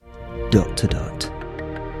Dot to Dot,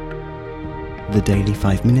 the daily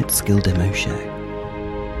 5-minute skill demo show.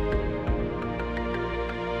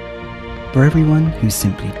 For everyone who's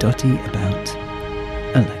simply dotty about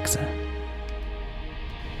Alexa.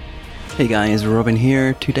 Hey guys, Robin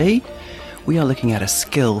here. Today we are looking at a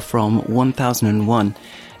skill from 1001.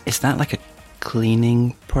 Is that like a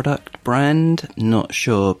cleaning product brand? Not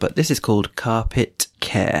sure, but this is called Carpet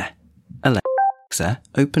Care. Alexa,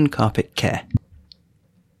 open Carpet Care.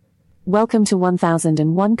 Welcome to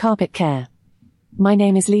 1001 Carpet Care. My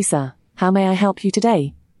name is Lisa. How may I help you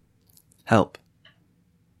today? Help.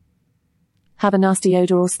 Have a nasty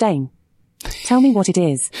odor or stain? Tell me what it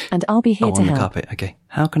is, and I'll be here to on help. The carpet, okay.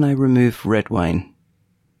 How can I remove red wine?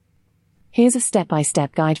 Here's a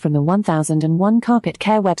step-by-step guide from the 1001 Carpet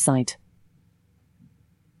Care website.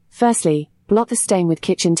 Firstly, blot the stain with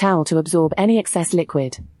kitchen towel to absorb any excess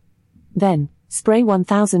liquid. Then, spray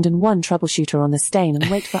 1001 Troubleshooter on the stain and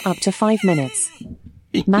wait for up to 5 minutes.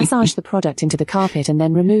 Massage the product into the carpet and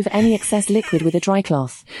then remove any excess liquid with a dry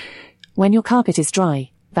cloth. When your carpet is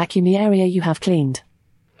dry, vacuum the area you have cleaned.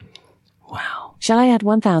 Wow. Shall I add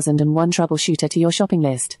 1001 Troubleshooter to your shopping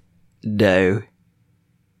list? No.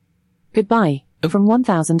 Goodbye, from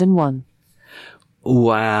 1001.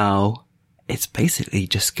 Wow. It's basically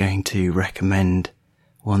just going to recommend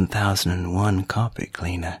 1001 carpet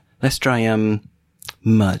cleaner. Let's try,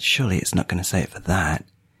 mud. Surely it's not going to say it for that.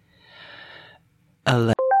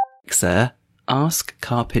 Alexa, ask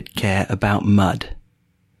Carpet Care about mud.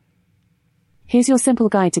 Here's your simple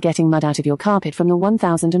guide to getting mud out of your carpet from the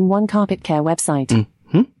 1001 Carpet Care website.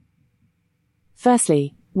 Mm-hmm.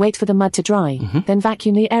 Firstly, wait for the mud to dry, then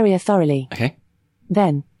vacuum the area thoroughly. Okay.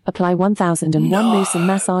 Then, apply 1001 mousse and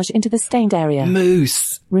massage into the stained area.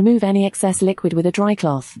 Mousse. Remove any excess liquid with a dry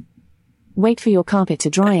cloth. Wait for your carpet to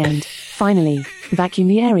dry and, finally, vacuum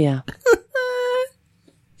the area.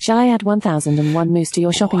 Shall I add 1001 mousse to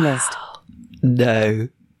your shopping list? No.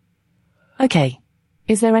 Okay.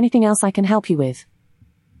 Is there anything else I can help you with?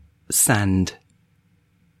 Sand.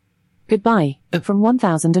 Goodbye, from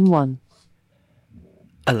 1001.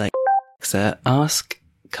 Alexa, ask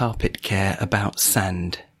Carpet Care about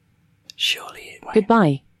sand. Surely it won't.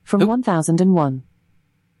 Goodbye, from 1001.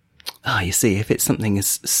 You see, if it's something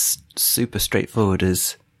as super straightforward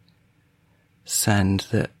as sand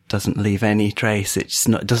that doesn't leave any trace, it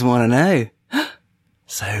doesn't want to know.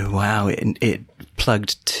 So, wow, it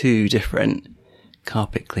plugged 2 different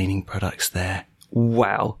carpet cleaning products there.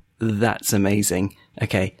 Wow, that's amazing.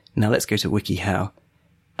 Okay, now let's go to WikiHow.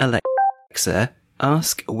 Alexa,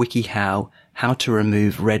 ask WikiHow how to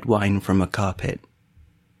remove red wine from a carpet.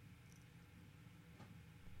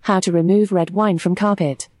 How to remove red wine from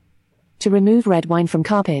carpet. To remove red wine from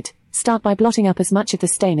carpet, start by blotting up as much of the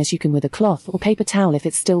stain as you can with a cloth or paper towel if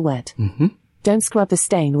it's still wet. Don't scrub the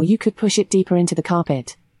stain or you could push it deeper into the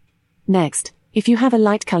carpet. Next, if you have a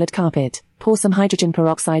light-colored carpet, pour some hydrogen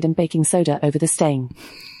peroxide and baking soda over the stain.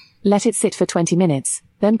 Let it sit for 20 minutes,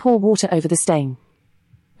 then pour water over the stain.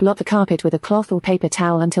 Blot the carpet with a cloth or paper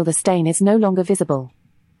towel until the stain is no longer visible.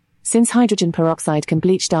 Since hydrogen peroxide can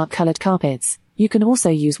bleach dark-colored carpets, you can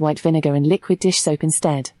also use white vinegar and liquid dish soap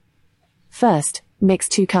instead. First, mix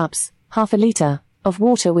 2 cups, half a liter, of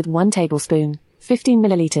water with 1 tablespoon, 15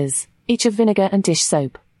 milliliters, each of vinegar and dish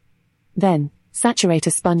soap. Then, saturate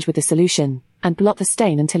a sponge with the solution, and blot the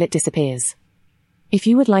stain until it disappears. If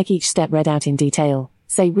you would like each step read out in detail,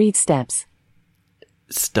 say read steps.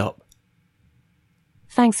 Stop.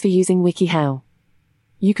 Thanks for using WikiHow.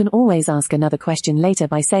 You can always ask another question later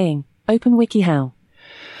by saying, open WikiHow.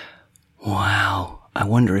 Wow. I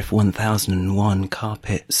wonder if 1001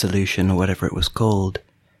 carpet solution or whatever it was called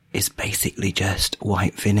is basically just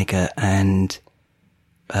white vinegar and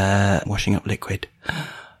washing up liquid.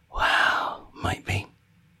 Wow. Might be.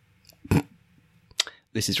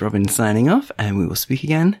 This is Robin signing off, and we will speak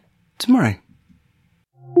again tomorrow.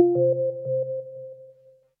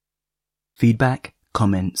 Feedback,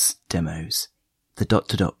 comments, demos. The Dot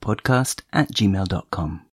to Dot podcast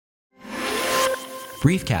 @gmail.com.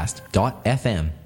 Briefcast.fm